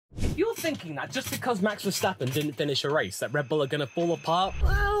thinking that just because Max Verstappen didn't finish a race, that Red Bull are going to fall apart?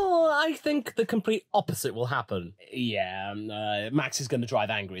 Well, I think the complete opposite will happen. Yeah, Max is going to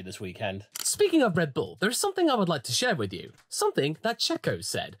drive angry this weekend. Speaking of Red Bull, there's something I would like to share with you. Something that Checo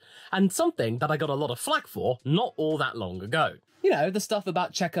said, and something that I got a lot of flack for not all that long ago. You know, the stuff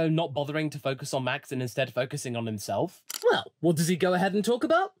about Checo not bothering to focus on Max and instead focusing on himself. Well, what does he go ahead and talk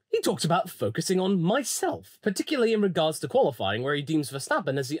about? He talks about focusing on myself, particularly in regards to qualifying, where he deems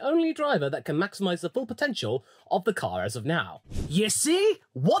Verstappen as the only driver that can maximise the full potential of the car as of now. You see?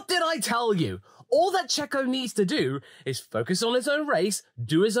 What did I tell you? All that Checo needs to do is focus on his own race,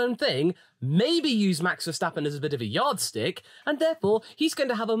 do his own thing, maybe use Max Verstappen as a bit of a yardstick, and therefore he's going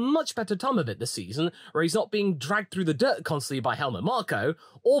to have a much better time of it this season, where he's not being dragged through the dirt constantly by Helmut Marko,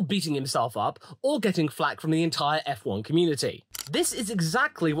 or beating himself up, or getting flack from the entire F1 community. This is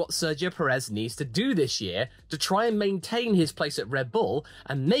exactly what Sergio Perez needs to do this year to try and maintain his place at Red Bull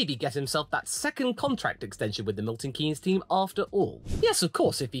and maybe get himself that second contract extension with the Milton Keynes team after all. Yes, of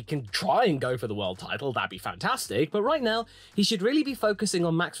course, if he can try and go for the world title, that'd be fantastic, but right now, he should really be focusing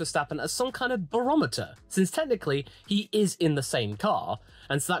on Max Verstappen as some kind of barometer, since technically he is in the same car,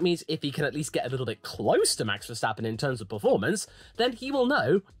 and so that means if he can at least get a little bit close to Max Verstappen in terms of performance, then he will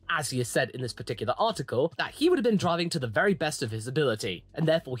know, as he has said in this particular article, that he would have been driving to the very best of his ability, and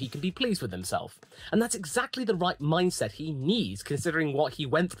therefore he can be pleased with himself. And that's exactly the right mindset he needs, considering what he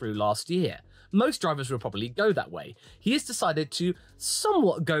went through last year. Most drivers will probably go that way. He has decided to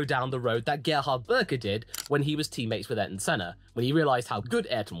somewhat go down the road that Gerhard Berger did when he was teammates with Ayrton Senna, when he realised how good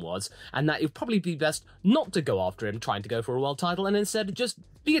Ayrton was, and that it would probably be best not to go after him trying to go for a world title, and instead just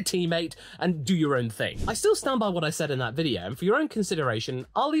be a teammate and do your own thing. I still stand by what I said in that video, and for your own consideration,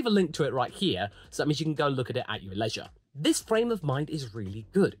 I'll leave a link to it right here, so that means you can go and look at it at your leisure. This frame of mind is really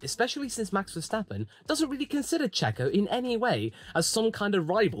good, especially since Max Verstappen doesn't really consider Checo in any way as some kind of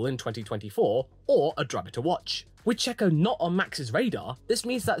rival in 2024 or a driver to watch. With Checo not on Max's radar, this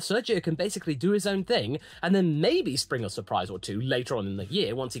means that Sergio can basically do his own thing and then maybe spring a surprise or two later on in the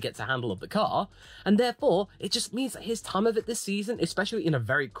year once he gets a handle of the car, and therefore it just means that his time of it this season, especially in a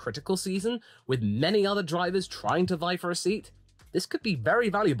very critical season with many other drivers trying to vie for a seat, this could be very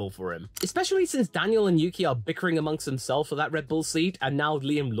valuable for him. Especially since Daniel and Yuki are bickering amongst themselves for that Red Bull seat, and now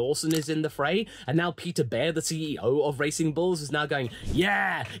Liam Lawson is in the fray, and now Peter Baer, the CEO of Racing Bulls, is now going,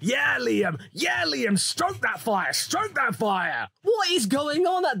 yeah, Liam, stroke that fire! What is going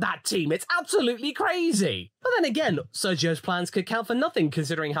on at that team? It's absolutely crazy! But then again, Sergio's plans could count for nothing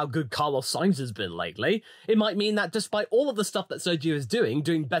considering how good Carlos Sainz has been lately. It might mean that despite all of the stuff that Sergio is doing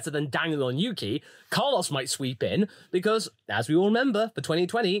better than Daniel and Yuki, Carlos might sweep in, because, as we all remember, for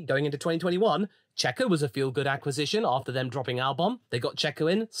 2020, going into 2021, Checo was a feel-good acquisition after them dropping Albon. They got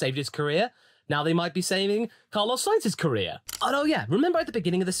Checo in, saved his career. Now they might be saving Carlos Sainz's career. Oh yeah, remember at the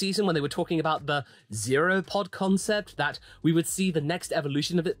beginning of the season when they were talking about the zero pod concept, that we would see the next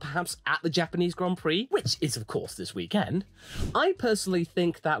evolution of it perhaps at the Japanese Grand Prix, which is of course this weekend? I personally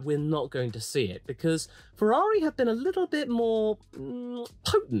think that we're not going to see it because Ferrari have been a little bit more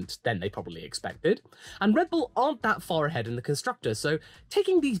potent than they probably expected, and Red Bull aren't that far ahead in the constructors, so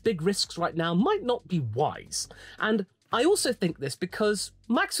taking these big risks right now might not be wise. And I also think this because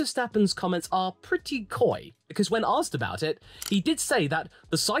Max Verstappen's comments are pretty coy, because when asked about it, he did say that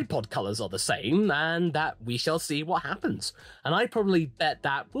the side pod colours are the same and that we shall see what happens. And I probably bet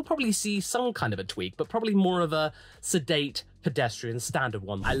that we'll probably see some kind of a tweak, but probably more of a sedate, pedestrian, standard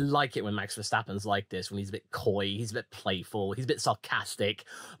one. I like it when Max Verstappen's like this, when he's a bit coy, he's a bit playful, he's a bit sarcastic.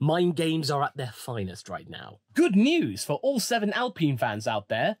 Mind games are at their finest right now. Good news for all 7 Alpine fans out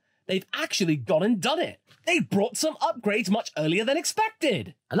there. They've actually gone and done it. They brought some upgrades much earlier than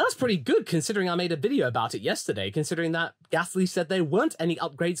expected. And that's pretty good considering I made a video about it yesterday, considering that Gasly said there weren't any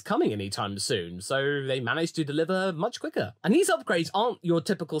upgrades coming anytime soon, so they managed to deliver much quicker. And these upgrades aren't your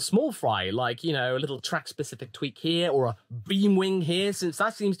typical small fry, like, you know, a little track-specific tweak here or a beam wing here, since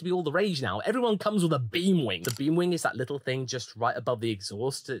that seems to be all the rage now. Everyone comes with a beam wing. The beam wing is that little thing just right above the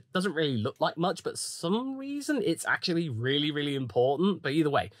exhaust. It doesn't really look like much, but for some reason it's actually really, really important. But either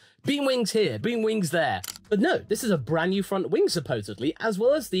way, beam wings here, beam wings there. But no, this is a brand new front wing supposedly, as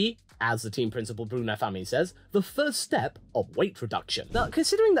well as as the team principal Bruno Fami says, the first step of weight reduction. Now,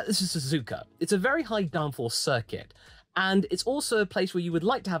 considering that this is Suzuka, it's a very high downforce circuit, and it's also a place where you would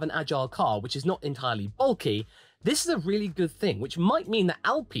like to have an agile car which is not entirely bulky. This is a really good thing, which might mean that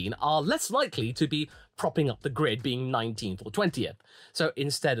Alpine are less likely to be propping up the grid being 19th or 20th. So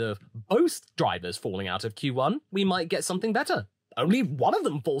instead of both drivers falling out of Q1, we might get something better. Only one of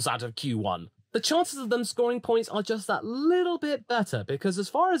them falls out of Q1. the chances of them scoring points are just that little bit better, because as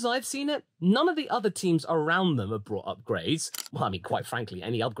far as I've seen it, none of the other teams around them have brought upgrades. Well, I mean, quite frankly,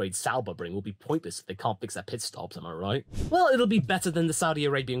 any upgrades Sauber bring will be pointless if they can't fix their pit stops, am I right? Well, it'll be better than the Saudi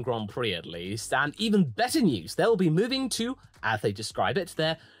Arabian Grand Prix at least, and even better news, they'll be moving to, as they describe it,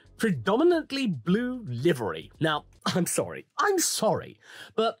 their predominantly blue livery. Now, I'm sorry,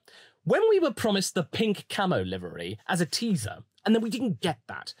 but when we were promised the pink camo livery as a teaser, and then we didn't get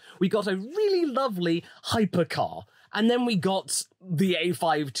that, we got a really lovely hypercar, and then we got the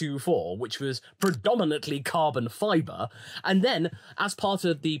A524, which was predominantly carbon fibre, and then, as part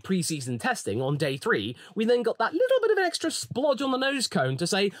of the pre-season testing on day 3, we then got that little bit of an extra splodge on the nose cone to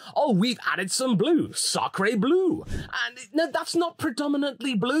say, oh, we've added some blue, sacre blue. And no, that's not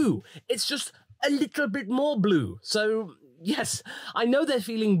predominantly blue, it's just a little bit more blue. So, yes, I know they're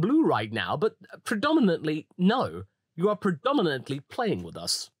feeling blue right now, but predominantly, no. You are predominantly playing with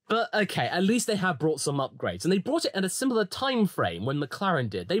us. But okay, at least they have brought some upgrades, and they brought it at a similar time frame when McLaren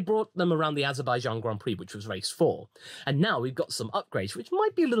did. They brought them around the Azerbaijan Grand Prix, which was race 4. And now we've got some upgrades, which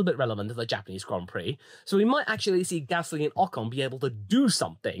might be a little bit relevant to the Japanese Grand Prix. So we might actually see Gasly and Ocon be able to do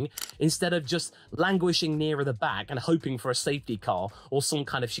something instead of just languishing nearer the back and hoping for a safety car or some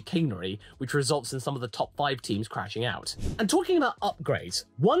kind of chicanery, which results in some of the top 5 teams crashing out. And talking about upgrades,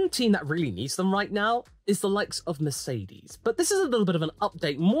 one team that really needs them right now is the likes of Mercedes. But this is a little bit of an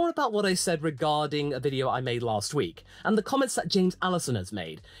update, more about what I said regarding a video I made last week, and the comments that James Allison has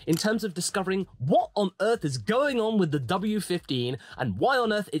made, in terms of discovering what on earth is going on with the W15, and why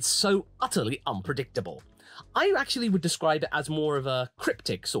on earth it's so utterly unpredictable. I actually would describe it as more of a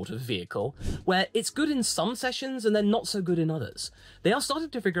cryptic sort of vehicle, where it's good in some sessions and then not so good in others. They are starting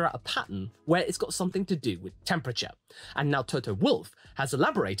to figure out a pattern where it's got something to do with temperature. And now Toto Wolff has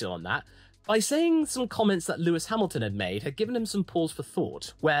elaborated on that by saying some comments that Lewis Hamilton had made had given him some pause for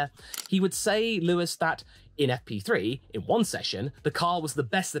thought, where he would say, Lewis, that in FP3, in one session, the car was the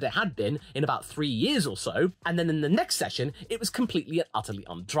best that it had been in about 3 years or so, and then in the next session, it was completely and utterly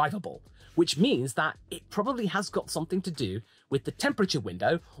undrivable, which means that it probably has got something to do with the temperature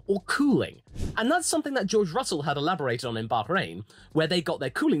window or cooling. And that's something that George Russell had elaborated on in Bahrain, where they got their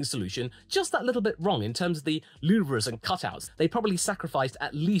cooling solution just that little bit wrong in terms of the louvres and cutouts. They probably sacrificed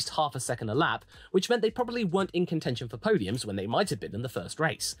at least half a second a lap, which meant they probably weren't in contention for podiums when they might have been in the first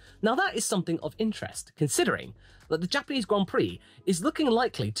race. Now that is something of interest, considering that the Japanese Grand Prix is looking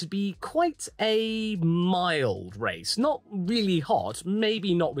likely to be quite a mild race. Not really hot,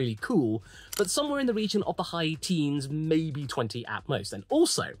 maybe not really cool, but somewhere in the region of the high teens, maybe 20 at most. And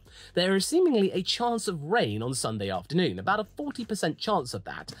also, there is seemingly a chance of rain on Sunday afternoon, about a 40% chance of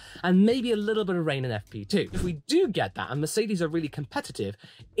that, and maybe a little bit of rain in FP2. If we do get that, and Mercedes are really competitive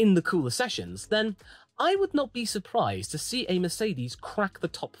in the cooler sessions, then I would not be surprised to see a Mercedes crack the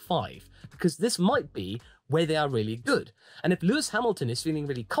top 5, because this might be where they are really good. And if Lewis Hamilton is feeling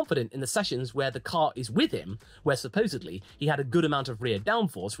really confident in the sessions where the car is with him, where supposedly he had a good amount of rear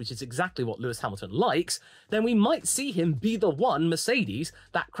downforce, which is exactly what Lewis Hamilton likes, then we might see him be the one Mercedes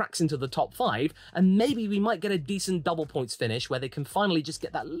that cracks into the top 5, and maybe we might get a decent double points finish where they can finally just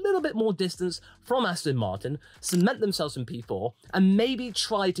get that little bit more distance from Aston Martin, cement themselves in P4, and maybe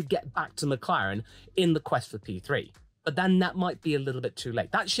try to get back to McLaren in the quest for P3. But then that might be a little bit too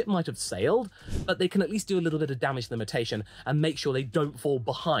late. That ship might have sailed, but they can at least do a little bit of damage limitation and make sure they don't fall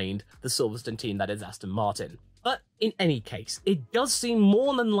behind the Silverstone team that is Aston Martin. But in any case, it does seem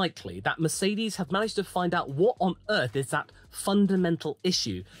more than likely that Mercedes have managed to find out what on earth is that fundamental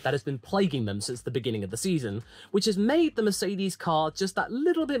issue that has been plaguing them since the beginning of the season, which has made the Mercedes car just that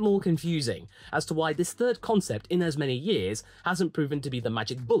little bit more confusing as to why this third concept in as many years hasn't proven to be the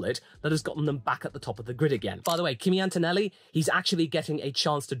magic bullet that has gotten them back at the top of the grid again. By the way, Kimi Antonelli, he's actually getting a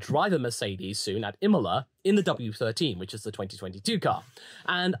chance to drive a Mercedes soon at Imola in the W13, which is the 2022 car.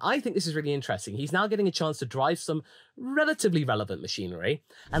 And I think this is really interesting. He's now getting a chance to drive some relatively relevant machinery,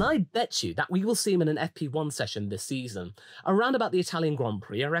 and I bet you that we will see him in an FP1 session this season, around about the Italian Grand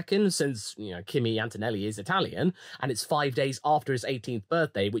Prix, I reckon, since, Kimi Antonelli is Italian, and it's 5 days after his 18th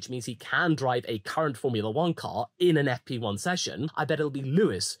birthday, which means he can drive a current Formula 1 car in an FP1 session. I bet it'll be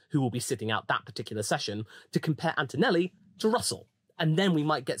Lewis who will be sitting out that particular session to compare Antonelli to Russell. And then we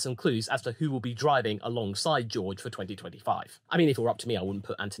might get some clues as to who will be driving alongside George for 2025. I mean, if it were up to me, I wouldn't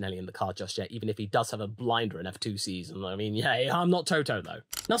put Antonelli in the car just yet, even if he does have a blinder in F2 season. I mean, yeah, I'm not Toto, though.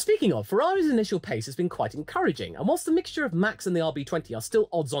 Now, speaking of, Ferrari's initial pace has been quite encouraging, and whilst the mixture of Max and the RB20 are still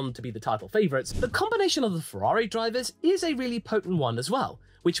odds-on to be the title favourites, the combination of the Ferrari drivers is a really potent one as well,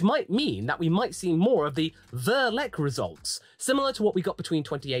 which might mean that we might see more of the Verlek results, similar to what we got between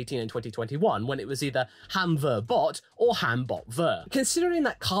 2018 and 2021, when it was either Ham Ver Bot or Ham Bot Ver. Considering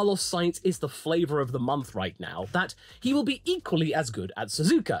that Carlos Sainz is the flavour of the month right now, that he will be equally as good at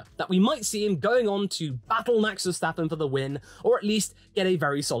Suzuka, that we might see him going on to battle Max Verstappen for the win, or at least get a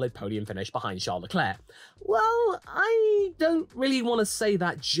very solid podium finish behind Charles Leclerc. Well, I don't really want to say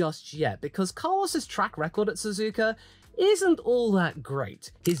that just yet, because Carlos's track record at Suzuka isn't all that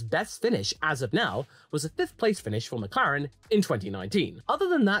great. His best finish, as of now, was a 5th place finish for McLaren in 2019. Other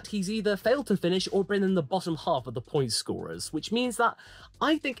than that, he's either failed to finish or been in the bottom half of the point scorers, which means that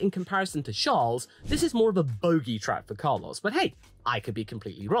I think in comparison to Charles, this is more of a bogey track for Carlos. But hey, I could be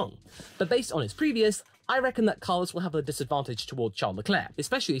completely wrong. But based on his previous, I reckon that Carlos will have a disadvantage towards Charles Leclerc,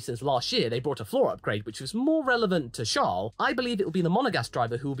 especially since last year they brought a floor upgrade which was more relevant to Charles. I believe it will be the monogas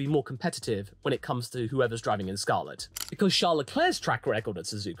driver who will be more competitive when it comes to whoever's driving in Scarlet, because Charles Leclerc's track record at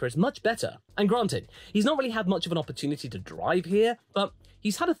Suzuka is much better. And granted, he's not really had much of an opportunity to drive here, but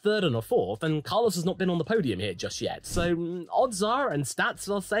he's had a 3rd and a 4th, and Carlos has not been on the podium here just yet, so odds are and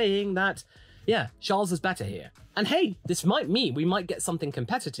stats are saying that, yeah, Charles is better here. And hey, this might mean we might get something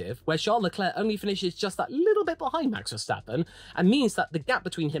competitive where Charles Leclerc only finishes just that little bit behind Max Verstappen, and means that the gap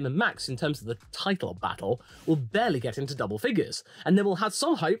between him and Max in terms of the title battle will barely get into double figures. And then we'll have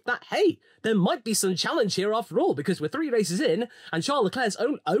some hope that, hey, there might be some challenge here after all, because we're 3 races in and Charles Leclerc's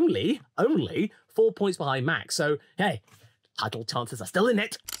only 4 points behind Max. So hey, title chances are still in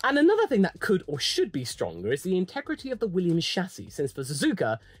it. And another thing that could or should be stronger is the integrity of the Williams chassis, since for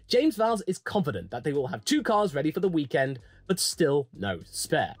Suzuka, James Vowles is confident that they will have 2 cars ready for the weekend, but still no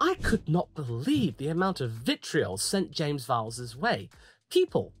spare. I could not believe the amount of vitriol sent James Vowles' way.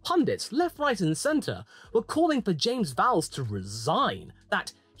 People, pundits, left, right and centre were calling for James Vowles to resign,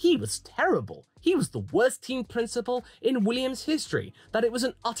 that he was terrible, he was the worst team principal in Williams history, that it was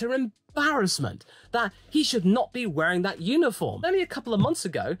an utter embarrassment, that he should not be wearing that uniform. Only a couple of months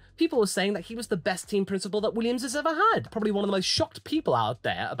ago, people were saying that he was the best team principal that Williams has ever had. Probably one of the most shocked people out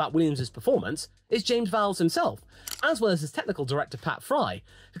there about Williams' performance is James Vowles himself, as well as his technical director Pat Fry,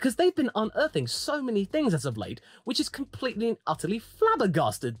 because they've been unearthing so many things as of late, which has completely and utterly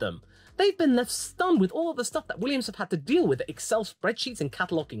flabbergasted them. They've been left stunned with all of the stuff that Williams have had to deal with, Excel spreadsheets and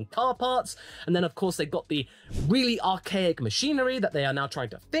cataloguing car parts, and then of course they've got the really archaic machinery that they are now trying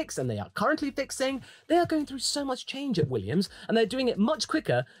to fix and they are currently fixing. They are going through so much change at Williams, and they're doing it much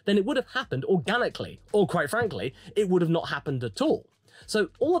quicker than it would have happened organically, or quite frankly, it would have not happened at all. So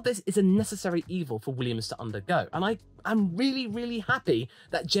all of this is a necessary evil for Williams to undergo, and I'm really happy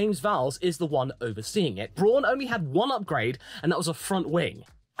that James Vowles is the one overseeing it. Brawn only had 1 upgrade, and that was a front wing.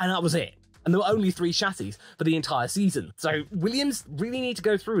 And that was it. And there were only 3 chassis for the entire season. So Williams really need to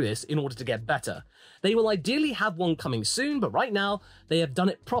go through this in order to get better. They will ideally have one coming soon, but right now they have done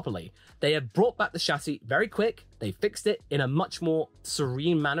it properly. They have brought back the chassis very quick. They fixed it in a much more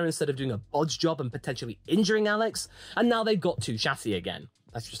serene manner instead of doing a bodge job and potentially injuring Alex. And now they've got 2 chassis again.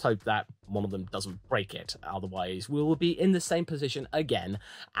 Let's just hope that one of them doesn't break it. Otherwise, we will be in the same position again,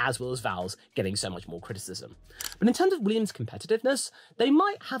 as well as Vowles getting so much more criticism. But in terms of Williams' competitiveness, they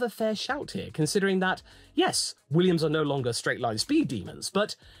might have a fair shout here, considering that, yes, Williams are no longer straight-line speed demons,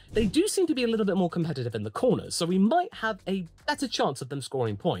 but they do seem to be a little bit more competitive in the corners, so we might have a better chance of them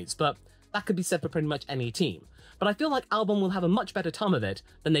scoring points, but that could be said for pretty much any team. But I feel like Albon will have a much better time of it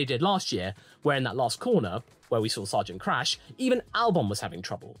than they did last year, where in that last corner, where we saw Sargent crash, even Albon was having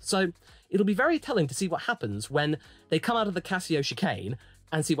trouble. So it'll be very telling to see what happens when they come out of the Casio chicane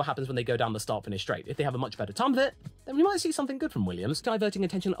and see what happens when they go down the start-finish straight. If they have a much better time of it, then we might see something good from Williams, diverting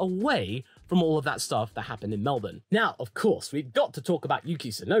attention away from all of that stuff that happened in Melbourne. Now, of course, we've got to talk about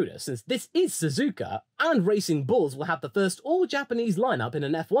Yuki Tsunoda, since this is Suzuka, and Racing Bulls will have the first all-Japanese lineup in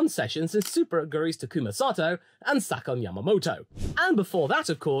an F1 session since Super Aguri's Takuma Sato and Sakon Yamamoto. And before that,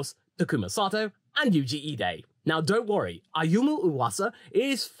 of course, Takuma Sato and Yuji Ide. Now, don't worry, Ayumu Uwasa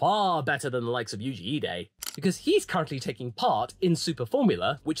is far better than the likes of Yuji Ide, because he's currently taking part in Super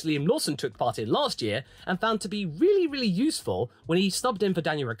Formula, which Liam Lawson took part in last year and found to be really useful when he subbed in for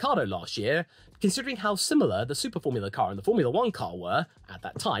Daniel Ricciardo last year, considering how similar the Super Formula car and the Formula 1 car were at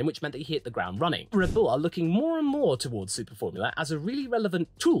that time, which meant that he hit the ground running. Red Bull are looking more and more towards Super Formula as a really relevant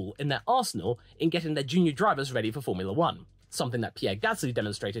tool in their arsenal in getting their junior drivers ready for Formula 1. Something that Pierre Gasly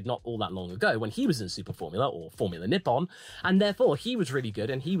demonstrated not all that long ago when he was in Super Formula, or Formula Nippon, and therefore he was really good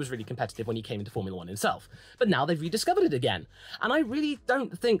and he was really competitive when he came into Formula 1 himself. But now they've rediscovered it again, and I really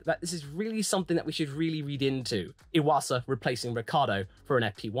don't think that this is really something that we should really read into, Iwasa replacing Ricciardo for an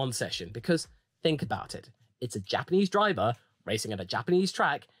FP1 session, because think about it, it's a Japanese driver racing at a Japanese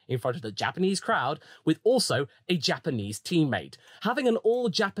track in front of the Japanese crowd with also a Japanese teammate. Having an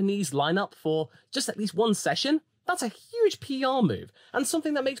all-Japanese lineup for just at least one session, that's a huge PR move and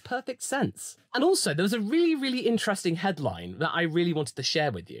something that makes perfect sense. And also, there was a really interesting headline that I really wanted to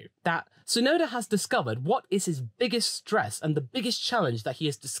share with you, that Tsunoda has discovered what is his biggest stress and the biggest challenge that he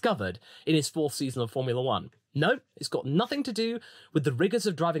has discovered in his 4th season of Formula 1. No, it's got nothing to do with the rigors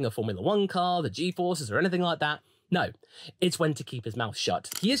of driving a Formula 1 car, the G-forces or anything like that. No, it's when to keep his mouth shut.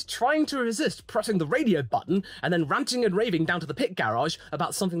 He is trying to resist pressing the radio button and then ranting and raving down to the pit garage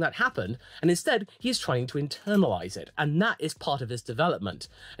about something that happened, and instead he is trying to internalize it, and that is part of his development.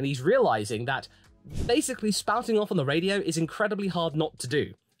 And he's realizing that basically spouting off on the radio is incredibly hard not to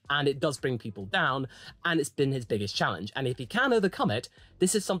do, and it does bring people down, and it's been his biggest challenge. And if he can overcome it,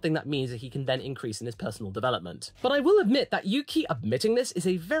 this is something that means that he can then increase in his personal development. But I will admit that Yuki admitting this is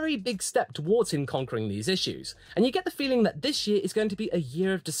a very big step towards him conquering these issues, and you get the feeling that this year is going to be a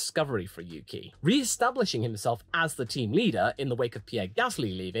year of discovery for Yuki. Re-establishing himself as the team leader in the wake of Pierre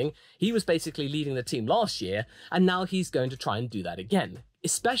Gasly leaving, he was basically leading the team last year, and now he's going to try and do that again.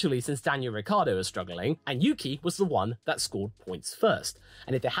 Especially since Daniel Ricciardo is struggling, and Yuki was the one that scored points first.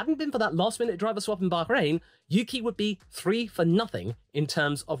 And if it hadn't been for that last-minute driver swap in Bahrain, Yuki would be 3 for nothing in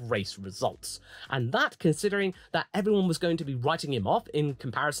terms of race results. And that, considering that everyone was going to be writing him off in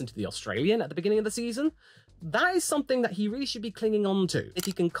comparison to the Australian at the beginning of the season, that is something that he really should be clinging on to. If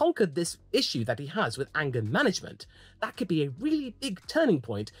he can conquer this issue that he has with anger management, that could be a really big turning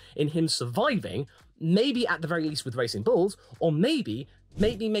point in him surviving, maybe at the very least with Racing Bulls, or maybe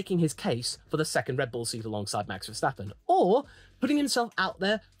making his case for the 2nd Red Bull seat alongside Max Verstappen, or putting himself out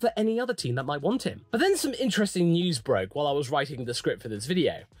there for any other team that might want him. But then some interesting news broke while I was writing the script for this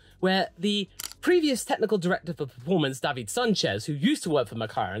video, where the previous technical director for performance, David Sanchez, who used to work for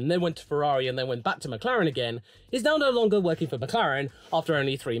McLaren, then went to Ferrari and then went back to McLaren again, is now no longer working for McLaren after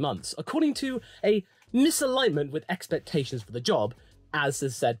only 3 months, according to a misalignment with expectations for the job, as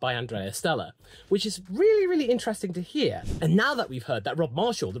is said by Andrea Stella, which is really interesting to hear. And now that we've heard that Rob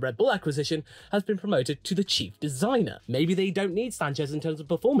Marshall, the Red Bull acquisition, has been promoted to the chief designer, maybe they don't need Sanchez in terms of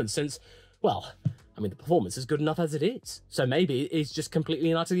performance since, well, I mean, the performance is good enough as it is. So maybe it's just completely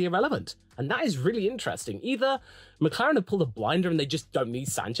and utterly irrelevant. And that is really interesting. Either McLaren have pulled a blinder and they just don't need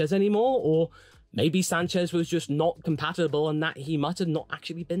Sanchez anymore, or maybe Sanchez was just not compatible and that he might have not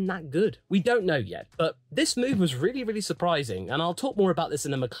actually been that good. We don't know yet, but this move was really surprising, and I'll talk more about this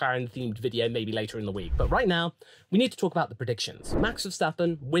in a McLaren-themed video maybe later in the week. But right now, we need to talk about the predictions. Max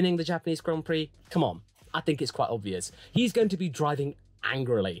Verstappen winning the Japanese Grand Prix? Come on, I think it's quite obvious. He's going to be driving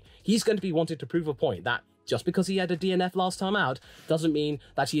angrily. He's going to be wanting to prove a point that just because he had a DNF last time out doesn't mean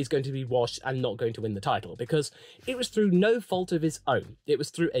that he is going to be washed and not going to win the title, because it was through no fault of his own. It was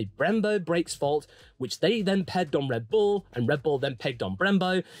through a Brembo brakes fault, which they then pegged on Red Bull, and Red Bull then pegged on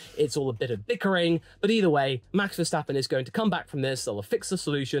Brembo. It's all a bit of bickering, but either way, Max Verstappen is going to come back from this, they'll fix the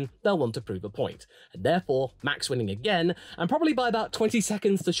solution, they'll want to prove a point. And therefore, Max winning again, and probably by about 20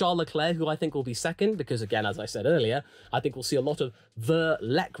 seconds to Charles Leclerc, who I think will be second, because again, as I said earlier, I think we'll see a lot of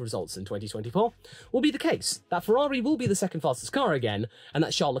Verlec results in 2024, will be the case. That Ferrari will be the 2nd fastest car again, and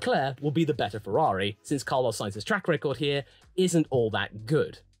that Charles Leclerc will be the better Ferrari, since Carlos Sainz's track record here isn't all that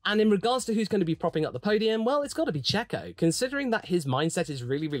good. And in regards to who's going to be propping up the podium, well, it's got to be Checo. Considering that his mindset is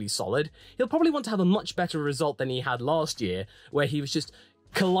really solid, he'll probably want to have a much better result than he had last year, where he was just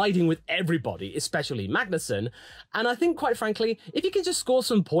colliding with everybody, especially Magnussen. And I think, quite frankly, if he can just score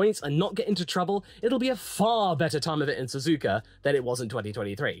some points and not get into trouble, it'll be a far better time of it in Suzuka than it was in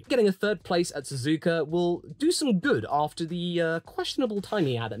 2023. Getting a 3rd place at Suzuka will do some good after the questionable time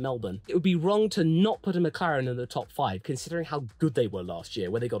he had at Melbourne. It would be wrong to not put a McLaren in the top 5, considering how good they were last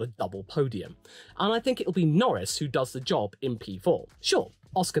year, where they got a double podium. And I think it'll be Norris who does the job in P4. Sure,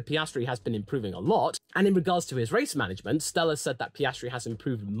 Oscar Piastri has been improving a lot, and in regards to his race management, Stella said that Piastri has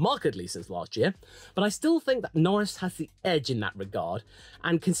improved markedly since last year, but I still think that Norris has the edge in that regard,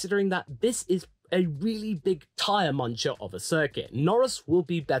 and considering that this is a really big tyre muncher of a circuit, Norris will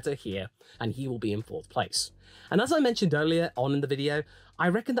be better here, and he will be in 4th place. And as I mentioned earlier on in the video, I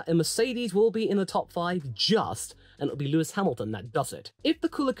reckon that a Mercedes will be in the top 5 and it'll be Lewis Hamilton that does it. If the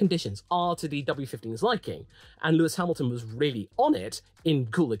cooler conditions are to the W15's liking, and Lewis Hamilton was really on it in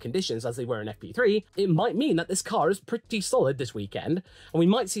cooler conditions as they were in FP3, it might mean that this car is pretty solid this weekend, and we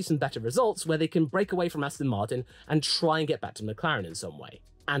might see some better results where they can break away from Aston Martin and try and get back to McLaren in some way.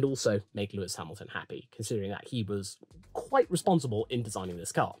 And also make Lewis Hamilton happy, considering that he was quite responsible in designing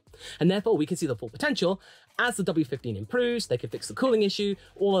this car. And therefore, we can see the full potential. As the W15 improves, they can fix the cooling issue,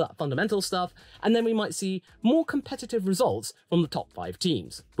 all of that fundamental stuff, and then we might see more competitive results from the top 5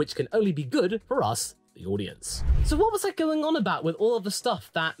 teams, which can only be good for us the audience. So what was I going on about with all of the stuff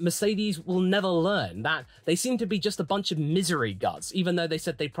that Mercedes will never learn, that they seem to be just a bunch of misery guts, even though they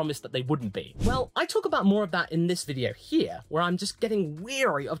said they promised that they wouldn't be? Well, I talk about more of that in this video here, where I'm just getting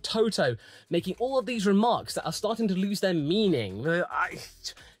weary of Toto making all of these remarks that are starting to lose their meaning.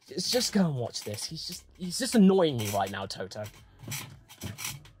 Just go and watch this. He's just annoying me right now, Toto.